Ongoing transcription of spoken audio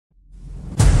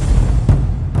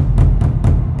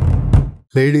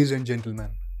Ladies and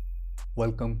gentlemen,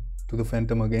 welcome to the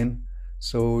Phantom again.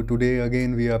 So today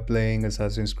again we are playing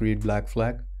Assassin's Creed Black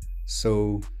Flag.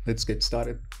 So let's get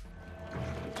started.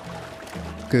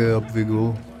 Okay, up we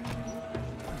go.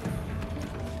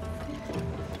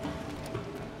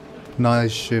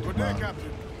 Nice ship, man.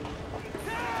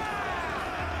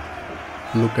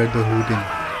 Look at the hooting.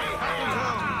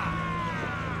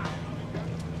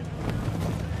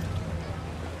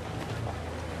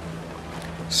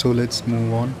 So let's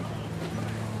move on.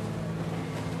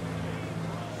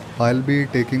 I'll be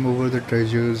taking over the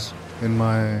treasures in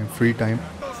my free time.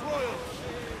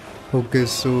 Okay,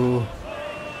 so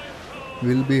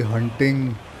we'll be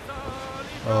hunting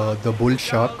the bull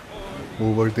shark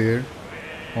over there.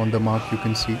 On the mark you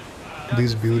can see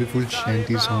these beautiful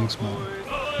shanty songs, man.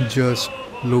 Just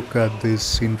look at this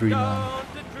scenery, man.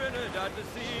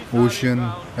 Ocean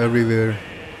everywhere.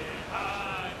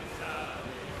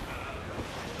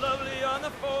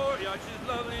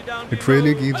 It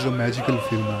really gives a magical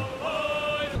feel, man.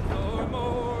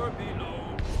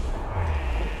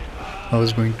 I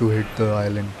was going to hit the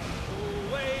island.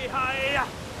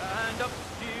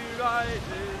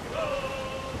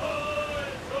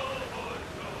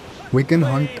 We can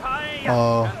hunt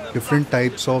different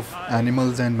types of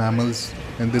animals and mammals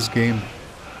in this game.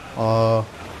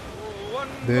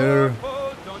 There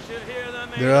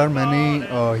are many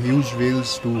huge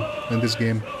whales too in this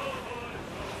game.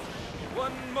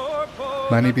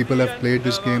 Many people have played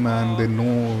this game and they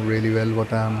know really well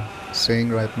what I'm saying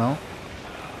right now.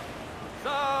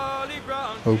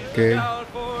 Okay.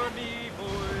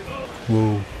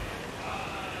 Whoa.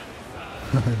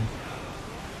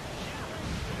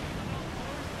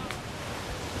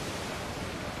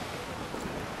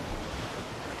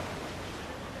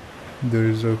 There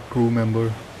is a crew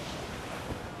member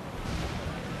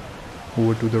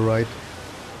over to the right.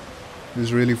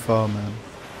 It's really far, man.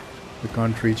 We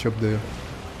can't reach up there.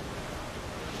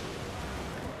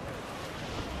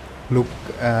 Look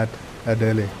at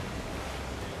Adele.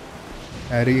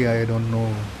 Ari, I don't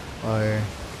know. I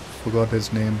forgot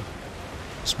his name.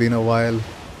 It's been a while.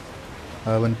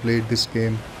 I haven't played this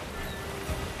game.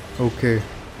 Okay.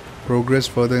 Progress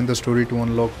further in the story to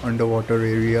unlock underwater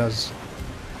areas.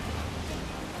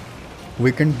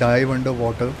 We can dive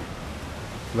underwater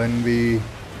when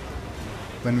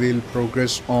we'll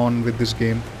progress on with this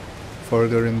game.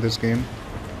 Further in this game.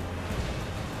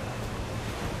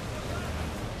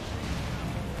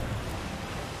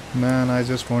 Man, I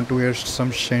just want to hear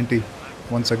some shanty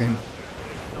once again.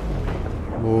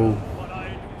 Whoa.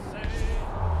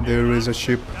 There is a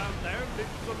ship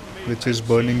which is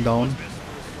burning down.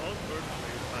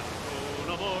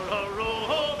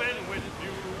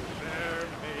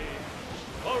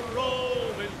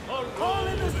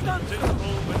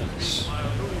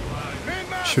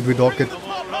 Should we dock it?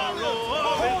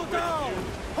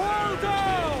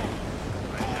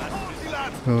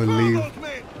 Oh, leave.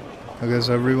 I guess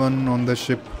everyone on the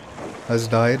ship has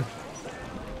died,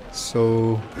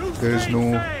 so there's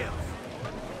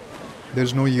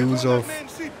no use of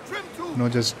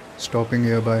just stopping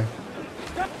hereby.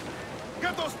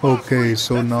 Okay,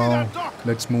 so now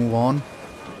let's move on.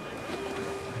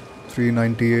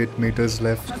 398 meters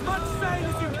left.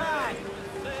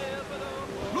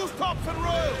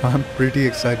 I'm pretty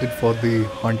excited for the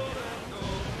hunt.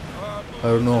 I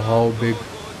don't know how big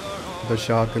the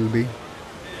shark will be.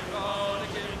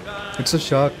 It's a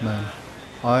shark, man.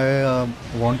 I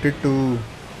wanted to,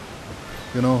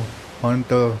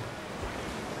 hunt a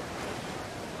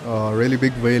really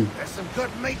big whale. There's some good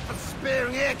meat for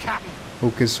spearing here, Captain.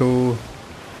 Okay, so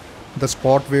the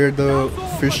spot where the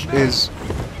fish is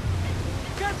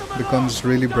becomes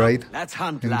really bright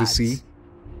in the sea.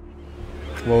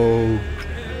 Whoa,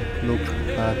 look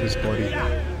at his body.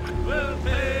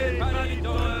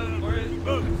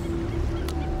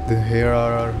 Here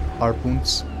are our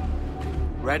harpoons.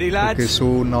 Ready, lads? Okay,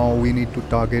 so now we need to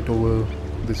target over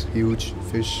this huge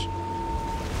fish.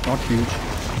 Not huge.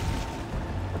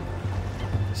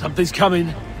 Something's coming.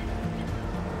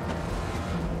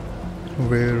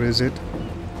 Where is it?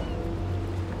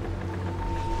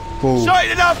 Oh.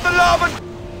 Sighted off the larboard!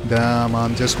 Damn,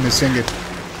 I'm just missing it.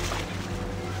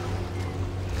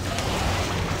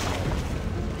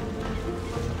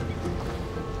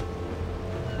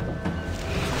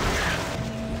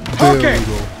 There okay, we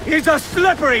go. he's a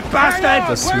slippery bastard!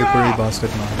 The slippery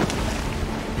bastard, man.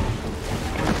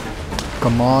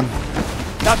 Come on.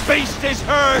 The beast is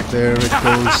hurt! There it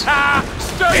goes.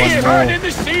 Stay hurt in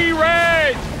the sea,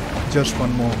 Red! Just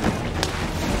one more.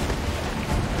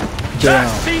 That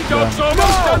sea dog's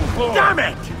almost done for! Damn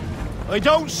it! I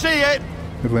don't see it!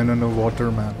 It went under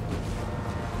water, man.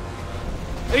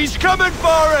 He's coming for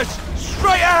us!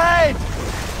 Straight ahead!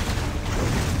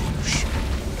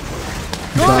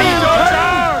 Sea dog's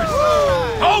ours!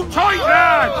 Hold tight,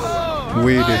 lads!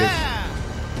 We did it.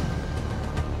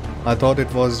 I thought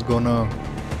it was gonna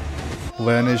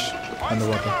vanish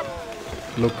underwater.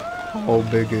 Look how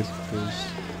big it is.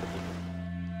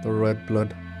 The red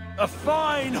blood. A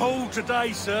fine haul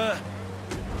today, sir.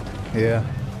 Yeah.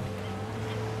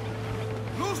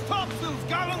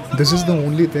 This is the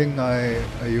only thing I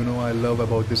love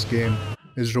about this game,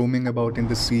 is roaming about in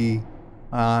the sea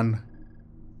and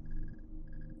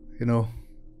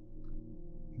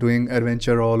doing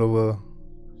adventure all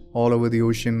over the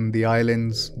ocean, the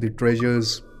islands, the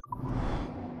treasures.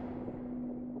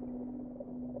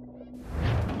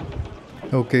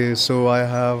 Okay, so I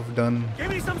have done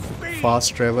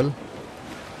fast travel.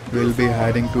 We'll be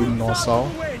heading to Nassau.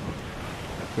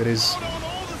 It is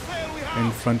in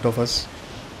front of us,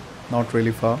 not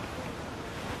really far.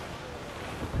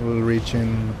 We'll reach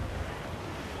in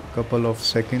a couple of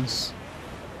seconds.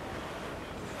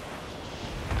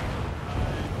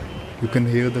 You can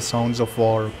hear the sounds of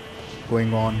war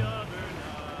going on.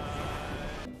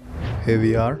 Here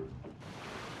we are.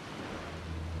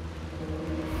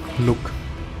 Look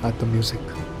at the music.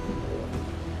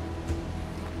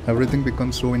 Everything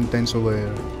becomes so intense over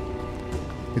here.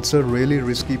 It's a really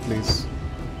risky place.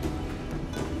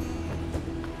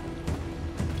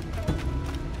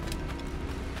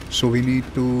 So we need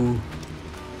to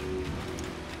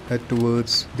head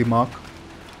towards the mark,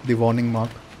 the warning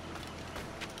mark.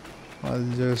 I'll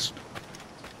just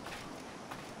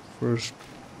first...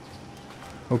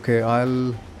 Okay,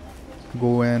 I'll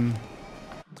go and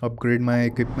upgrade my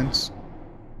equipments,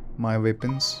 my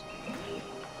weapons.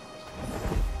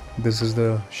 This is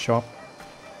the shop.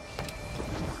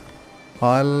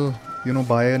 I'll,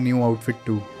 buy a new outfit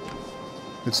too.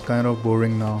 It's kind of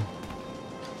boring now.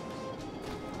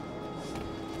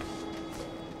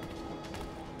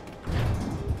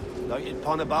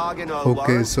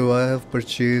 Okay, so I have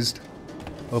purchased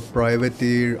a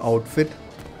privateer outfit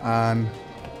and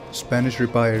Spanish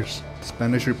repairs.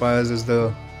 Spanish repairs is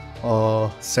the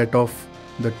set of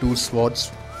the two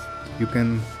swords. You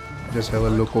can just have a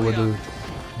look over the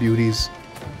beauties.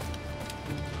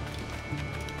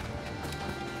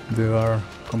 There are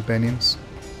companions.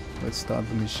 Let's start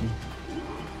the mission.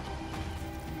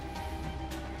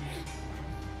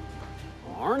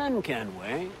 Morning,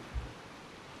 Kenway.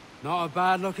 Not a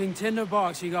bad looking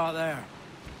tinderbox you got there.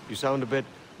 You sound a bit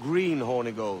green,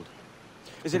 horny gold.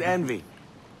 Is it envy?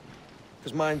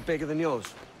 Because mine's bigger than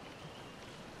yours.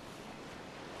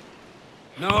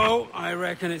 No, I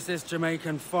reckon it's this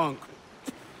Jamaican funk.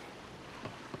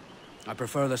 I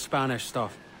prefer the Spanish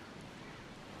stuff.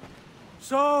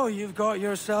 So, you've got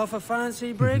yourself a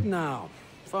fancy brig now.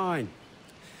 Fine.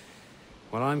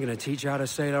 Well, I'm gonna teach you how to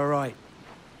sail her right.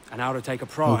 And how to take a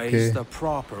prize the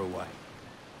proper way.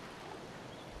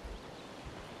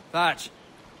 Thatch,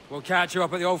 we'll catch you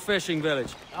up at the old fishing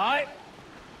village. Aye.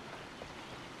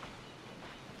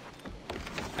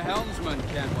 Helmsman,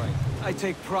 Kenway. I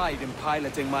take pride in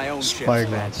piloting my own ship.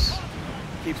 Spyglass.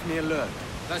 Keeps me alert.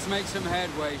 Let's make some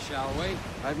headway, shall we?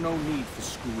 I've no need for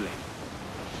schooling.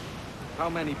 How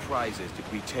many prizes did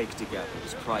we take together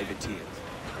as privateers?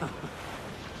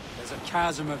 There's a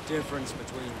chasm of difference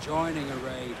between joining a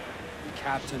raid and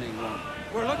captaining one.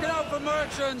 We're looking out for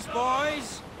merchants,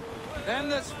 boys!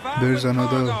 There's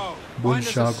another bull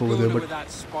shark over there, but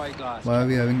why are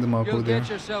we having the mark over there?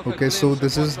 Okay, so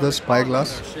this is the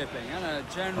spyglass.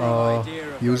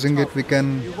 Using it, we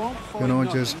can,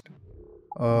 just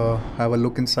have a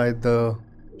look inside the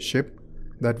ship,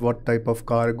 that what type of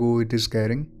cargo it is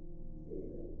carrying.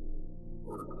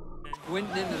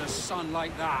 Squinting into the sun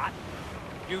like that.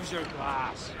 Use your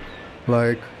glass.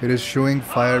 Like, it is showing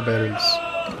fire barrels.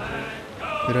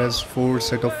 It has 4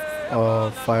 set of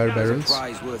fire barrels,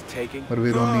 but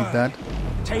we don't need that.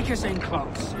 Take us in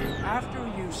close. After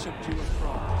you subdue a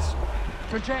prize,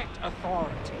 project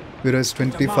authority. It has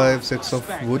 25 sets of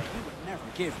wood. You would never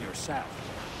give yourself.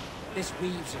 This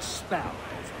weaves a spell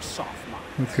over soft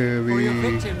minds. Okay, we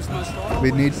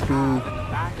need to...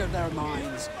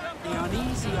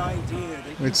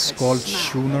 It's called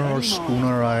schooner or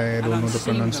schooner, I don't know the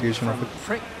pronunciation of it.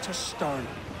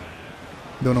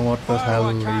 Don't know what the hell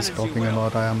he's talking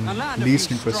about. I am least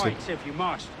interested.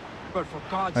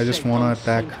 I just want to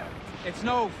attack. It's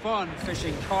no fun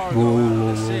fishing cargo whoa, out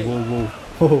of the sea.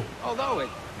 whoa. Although it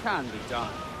can be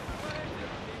done.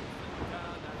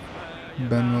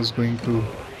 Ben was going to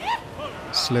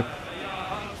slip.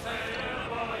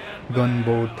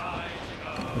 Gunboat.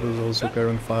 It was also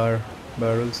carrying fire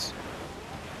barrels.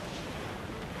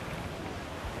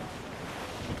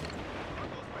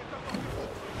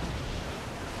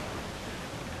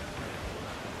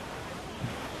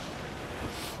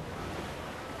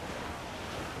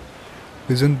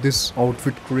 Isn't this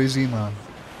outfit crazy, man?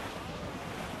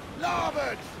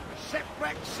 Larboard!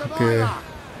 Shipwrecked Okay, survivor!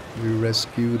 we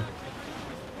rescued.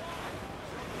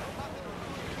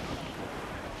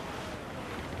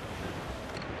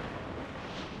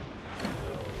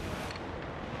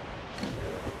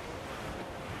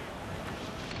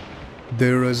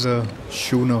 There is a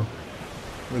schooner.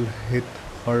 We'll hit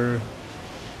her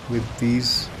with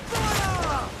these.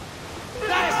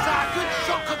 That's a good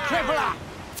shot, crippler!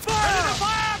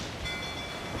 Fire!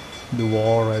 The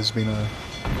war has been a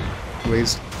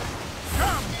waste.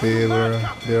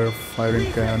 They're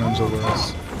firing cannons over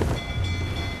us.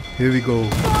 Here we go.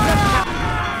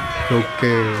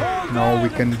 Okay, now we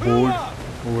can board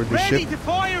over the Ready ship. to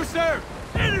fire, sir!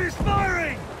 Enemies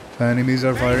firing! Enemies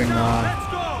are firing now.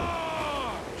 Let's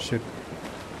go! Shit.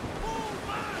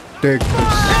 Take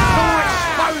this.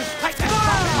 Take this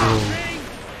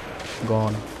Whoa.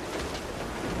 Gone.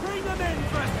 Bring them in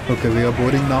for a Okay, we are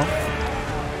boarding now.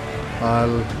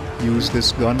 I'll use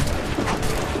this gun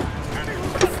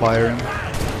to fire him.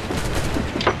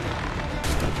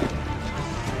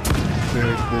 There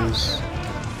it goes.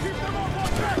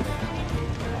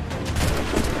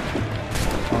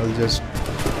 I'll just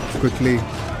quickly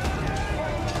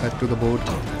head to the boat.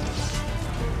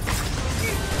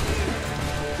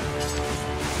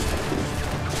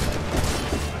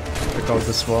 Pick out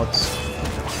the swords.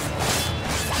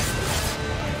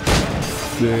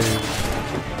 There.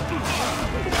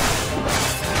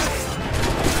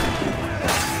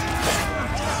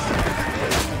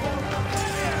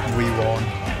 We won.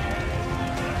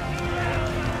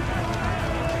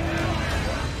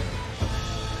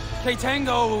 Que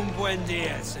tengo un buen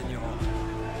dia, senor.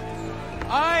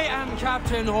 I am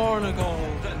Captain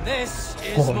Hornigold, and this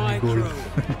is my Hornigold.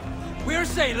 crew. We're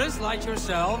sailors like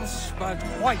yourselves, but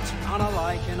quite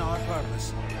unalike in our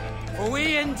purpose. For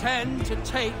we intend to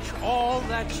take all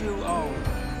that you own.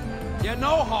 Yet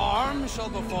no harm shall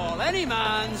befall any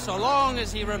man so long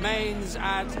as he remains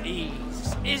at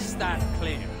ease. Is that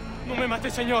clear? No me mate,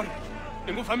 señor.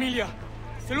 Tengo familia.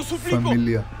 Se lo suplico.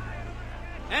 Familia.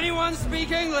 Anyone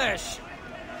speak English?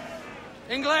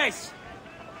 English!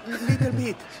 little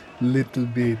bit. Little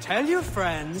bit. Tell your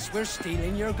friends we're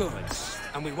stealing your goods,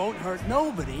 and we won't hurt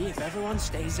nobody if everyone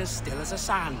stays as still as a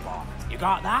sandbar. You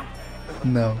got that?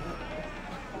 No.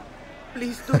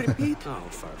 Please do repeat. Oh,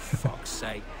 for fuck's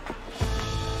sake.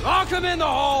 Lock him in the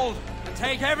hold, and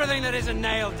take everything that isn't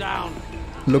nailed down.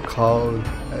 Look how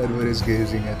Edward is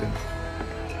gazing at him.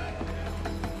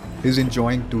 He's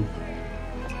enjoying too.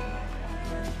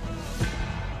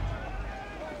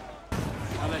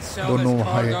 Now let's sell Don't this know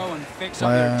cargo why. and fix up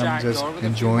I your am jackdaw just with a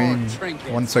few more enjoying trinkets.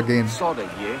 once again. Sod it,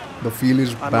 yeah? The feel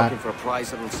is I'm back. looking for a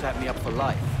prize that'll set me up for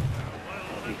life.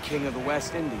 Be king of the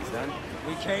West Indies, then?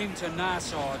 We came to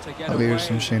Nassau to get I'll away hear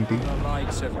some shanty. from the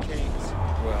likes of kings.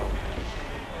 Well,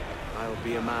 I'll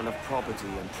be a man of property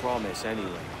and promise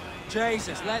anyway.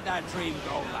 Jesus, let that dream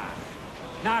go, lad.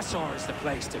 Nassau is the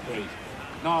place to be,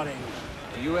 not England.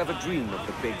 Do you ever dream of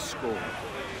the big score?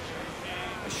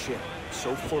 A ship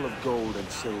so full of gold and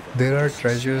silver. There are just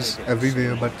treasures staggered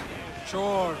everywhere, sea. but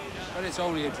Sure, but it's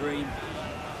only a dream.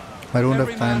 I don't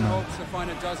Every have time man now. hopes to find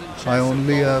a dozen chests I of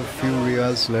only gold have in few our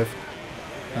reals left,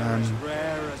 They're as and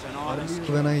rare as an honest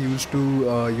when I used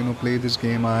to play this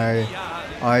game,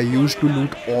 I used to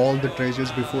loot all the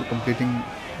treasures before completing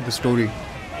the story.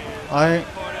 I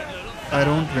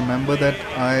don't remember that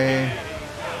I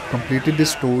completed the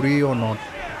story or not,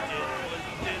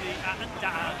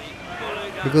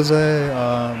 because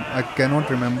I cannot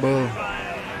remember.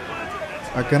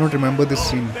 I cannot remember this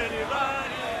scene.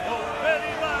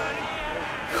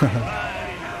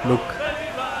 Look,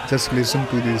 just listen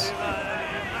to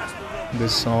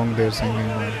this song they're singing.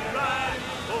 Man.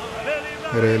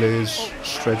 Rayleigh is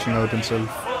stretching out himself.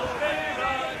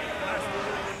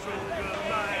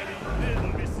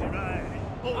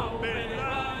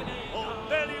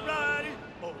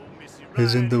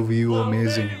 Isn't the view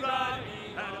amazing?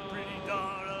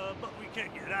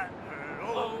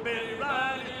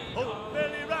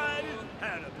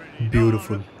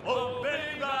 Beautiful.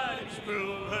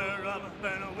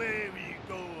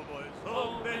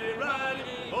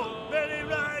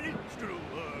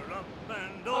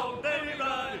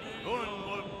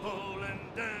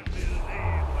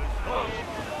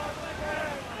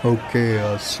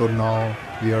 Okay, so now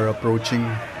we are approaching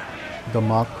the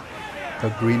mark, the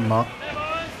green mark,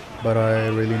 but I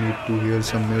really need to hear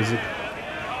some music.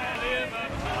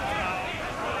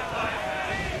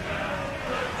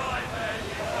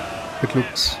 It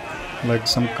looks like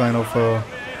some kind of a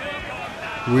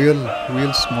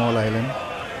real small island.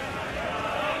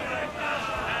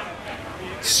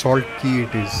 Salt Key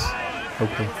it is.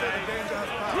 Okay.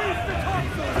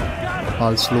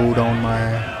 I'll slow down my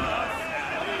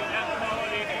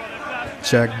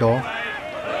jackdaw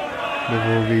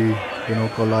before we,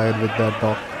 collide with that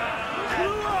dock.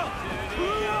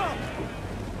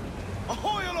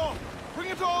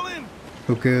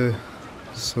 Okay,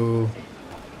 so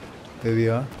there we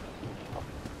are.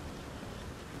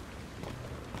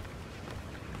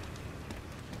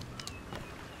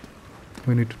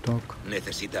 We need to talk.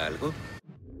 ¿Necesita algo?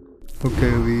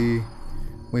 Okay,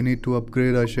 we need to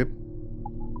upgrade our ship.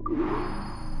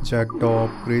 Jackdaw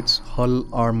upgrades hull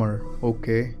armor.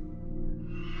 Okay.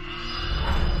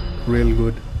 Real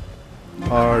good.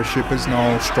 Our ship is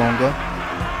now stronger.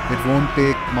 It won't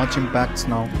take much impacts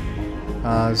now,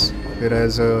 as it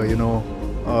has a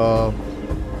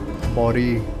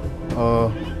body,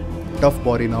 tough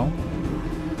body now.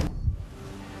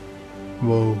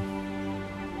 Whoa.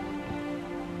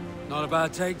 Not a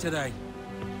bad take today.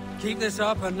 Keep this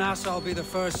up and Nassau will be the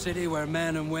first city where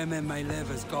men and women may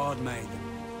live as God made them.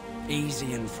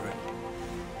 Easy and free.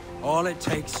 All it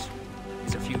takes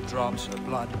is a few drops of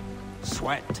blood,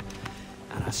 sweat,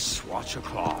 and a swatch of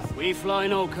cloth. We fly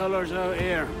no colours out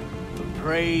here, but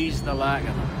praise the lack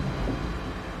of them.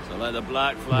 So let the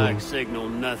black flag signal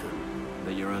nothing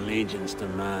but your allegiance to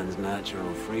man's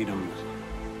natural freedoms.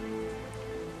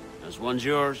 This one's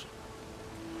yours.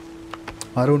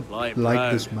 I don't Fly like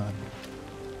proud. this man.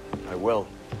 I will.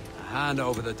 A hand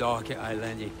over the docket I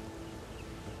lent you.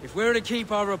 If we're to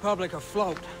keep our republic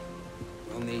afloat,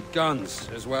 we'll need guns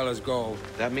as well as gold.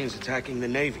 That means attacking the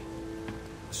Navy.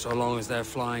 So long as they're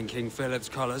flying King Philip's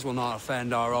colours will not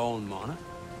offend our own monarch.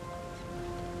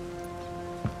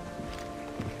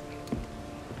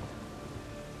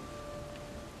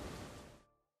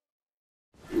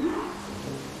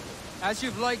 As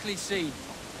you've likely seen,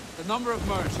 the number of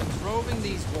merchants roving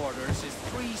these waters is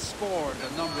 70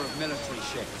 the number of military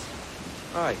ships.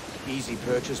 Aye, easy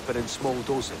purchase, but in small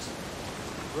doses.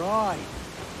 Right.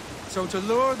 So to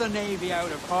lure the Navy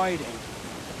out of hiding,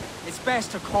 it's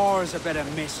best to cause a bit of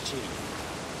mischief.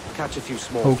 Catch a few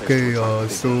small Okay, fish. to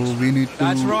attract so big ones. we need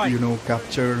That's to, right.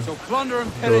 capture So plunder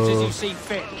and pillage as the you see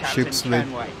fit, Captain ships with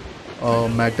Kenway.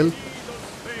 metal,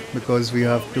 because we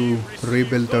have to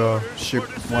rebuild our ship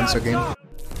once again.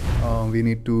 We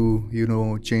need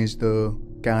to, change the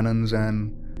cannons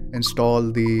and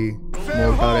install the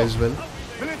mortar as well.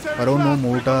 I don't know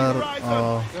mortar, Good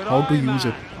how to eye, use it.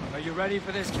 man. Are you ready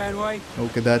for this, Kenway?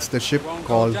 Okay, that's the ship Won't go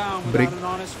called down Brig. without an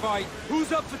honest fight.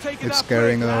 Who's up for taking It's that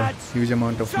carrying break, a lads? huge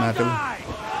amount of metal.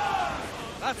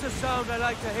 That's a sound I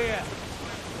like to hear.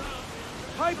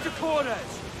 Pipe to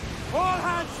quarters. All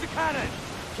hands to cannon.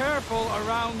 Careful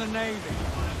around the Navy.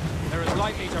 They're as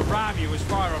likely to ram you as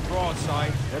fire a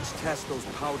broadside. Let's test those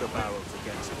powder barrels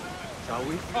against them, shall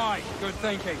we? Aye, good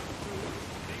thinking.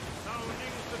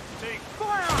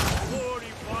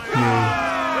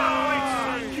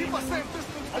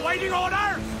 Awaiting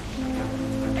orders.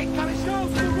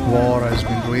 War has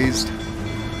been raised.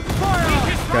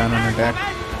 Cannon attack.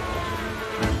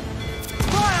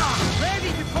 Ready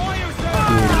to fire, sir.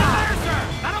 Fire, sir.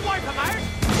 That'll wipe them out.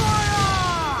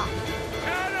 Fire!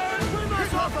 Cannons!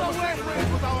 Pick off the west wing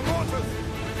with our mortars.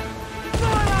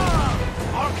 Fire!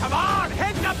 Oh, come on!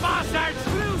 Hit the bastards!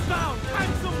 Blues down!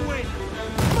 And some wind!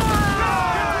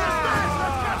 Fire! Get to the stairs!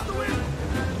 Let's catch the wind!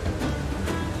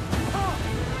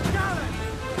 Gallants!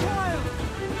 Wild!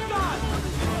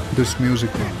 Done! This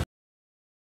music, man.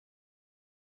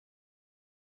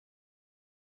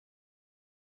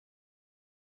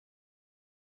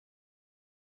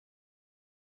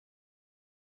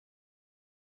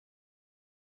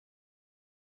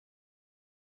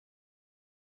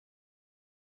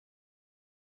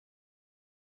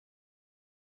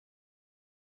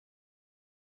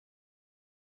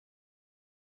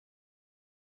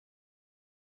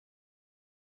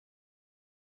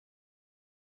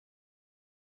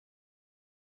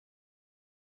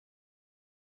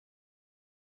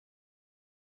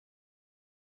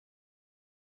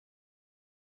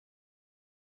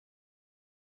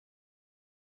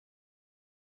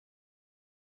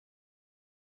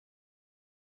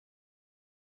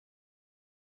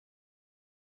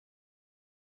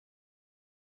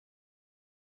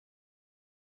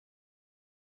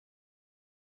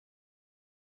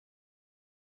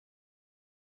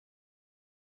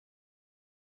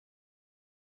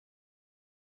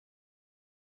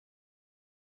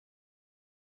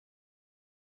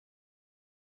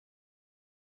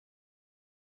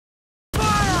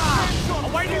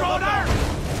 Awaiting order!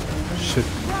 Shit.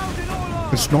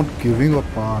 It's not giving up,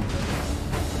 man.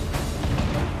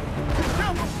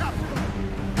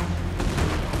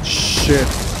 Shit.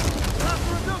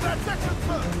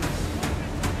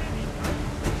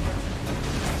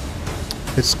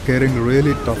 It's getting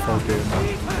really tough out here,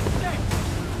 man.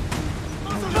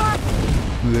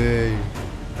 Hey,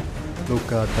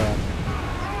 look at that.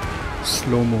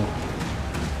 Slow-mo.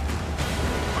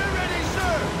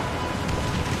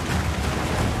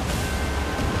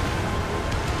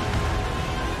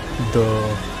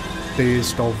 The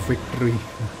taste of victory.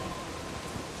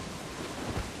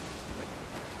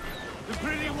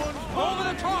 Over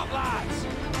the top, lads!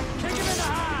 Kick him in the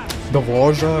hand! The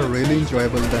wars are really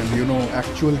enjoyable than, you know,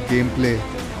 actual gameplay,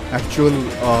 actual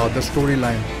the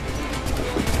storyline.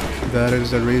 There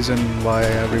is a reason why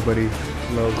everybody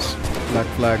loves Black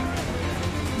Flag.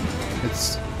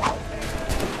 It's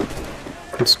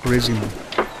crazy, man.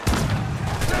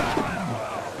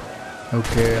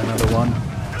 Okay, another one.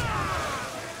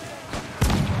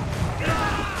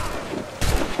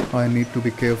 I need to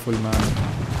be careful, man.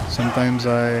 Sometimes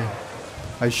I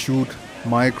shoot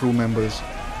my crew members.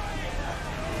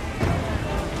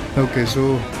 Okay,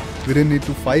 so we didn't need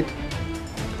to fight.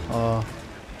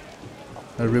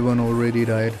 Everyone already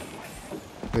died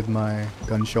with my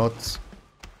gunshots.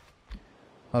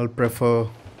 I'll prefer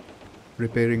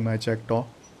repairing my jackdaw.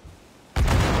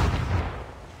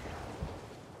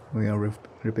 We have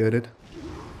repaired it.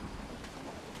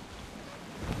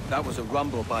 That was a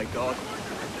rumble, by God.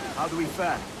 How do we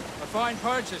fare? A fine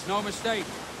purchase, no mistake.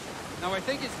 Now I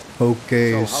think it's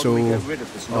Okay, So how so do we get rid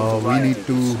of this we notoriety need we've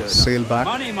to uh, stirred up? sail back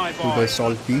money, my to boy. the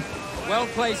Salt Key.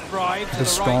 Well-placed bribe to The the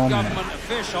storm. right government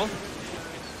official.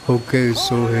 Okay,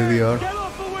 so here we are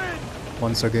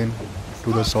once again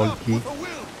to the Salt Key.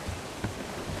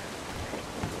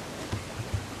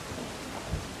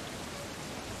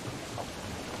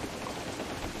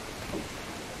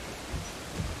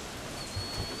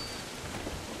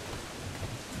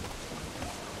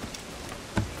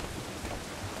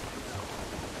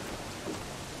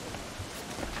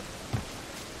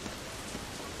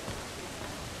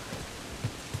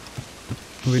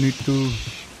 We need to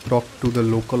talk to the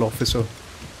local officer.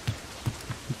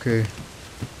 Okay.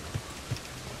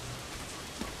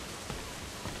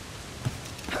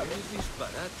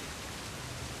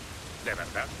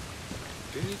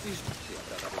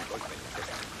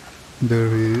 There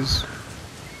he is,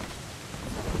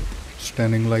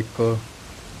 standing like a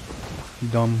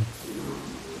dumb.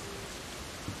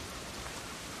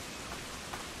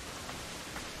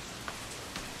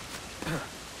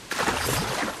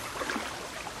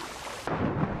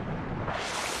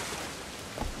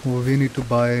 We need to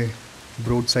buy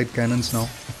broadside cannons now.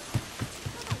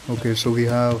 Okay, so we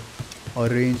have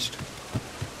arranged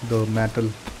the metal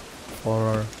for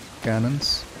our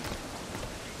cannons.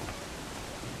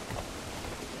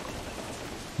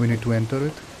 We need to enter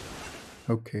it.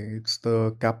 Okay, it's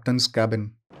the captain's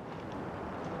cabin.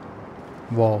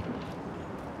 Wow.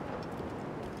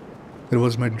 It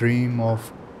was my dream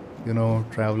of, you know,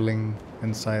 traveling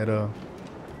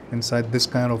inside this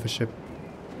kind of a ship.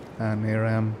 And here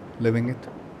I am living it.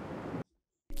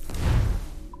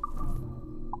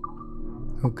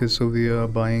 Okay, so we are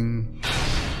buying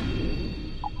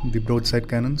the broadside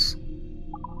cannons.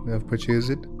 We have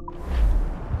purchased it.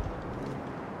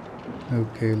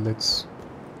 Okay, let's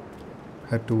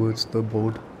head towards the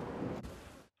board.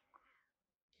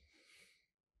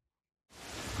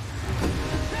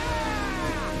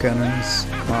 Cannons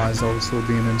has also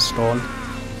been installed.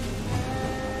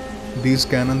 These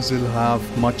cannons will have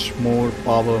much more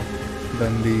power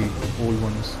than the old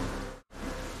ones.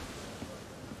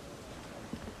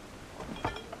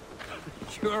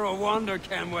 You're a wonder,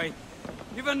 Kenway.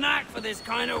 You've a knack for this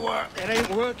kind of work. It ain't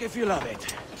work if you love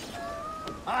it.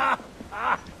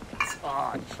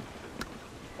 Todd.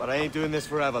 But I ain't doing this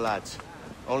forever, lads.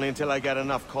 Only until I get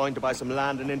enough coin to buy some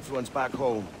land and influence back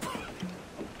home.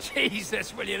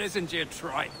 Jesus, will you listen to your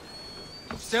tripe?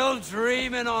 Still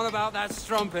dreaming on about that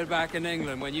strumpet back in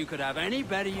England when you could have any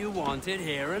better you wanted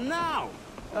here and now.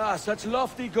 Ah, such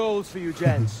lofty goals for you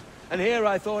gents. And here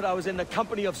I thought I was in the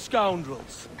company of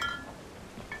scoundrels.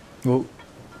 Oh.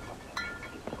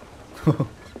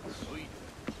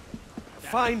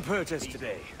 Fine purchase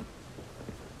today.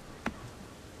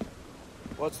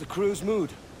 What's the crew's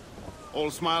mood?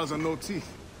 All smiles and no teeth.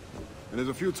 And there's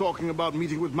a few talking about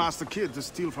meeting with Master Kid to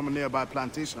steal from a nearby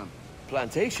plantation.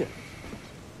 Plantation?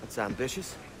 That's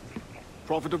ambitious.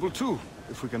 Profitable too,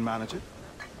 if we can manage it.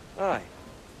 Aye.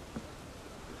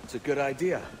 It's a good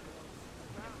idea.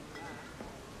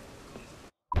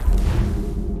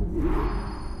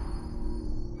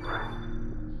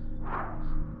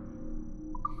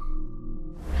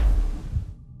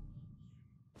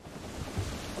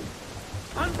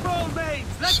 Unfold, mates!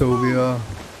 Let's So we move! are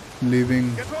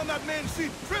leaving Get on that main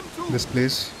seat, trim too! this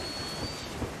place.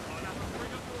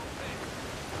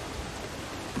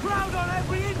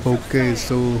 Okay,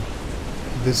 so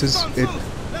this is it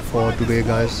for today,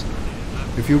 guys.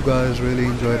 If you guys really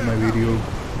enjoyed my video,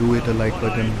 do hit a like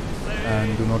button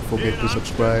and do not forget to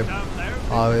subscribe.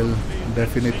 I will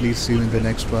definitely see you in the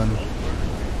next one.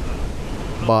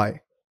 Bye.